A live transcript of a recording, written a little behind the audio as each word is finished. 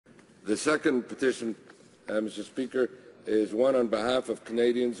The second petition, Mr. Speaker, is one on behalf of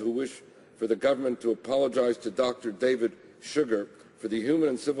Canadians who wish for the government to apologize to Dr. David Shugar for the human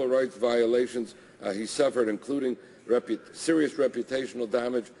and civil rights violations he suffered, including serious reputational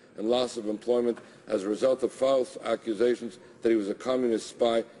damage and loss of employment as a result of false accusations that he was a communist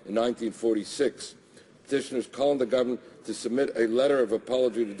spy in 1946. Petitioners call on the government to submit a letter of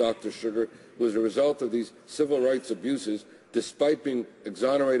apology to Dr. Shugar, who, as a result of these civil rights abuses, despite being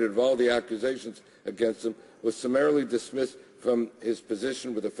exonerated of all the accusations against him, was summarily dismissed from his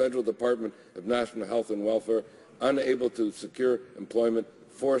position with the Federal Department of National Health and Welfare, unable to secure employment,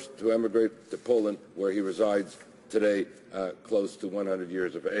 forced to emigrate to Poland, where he resides today, close to 100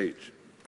 years of age.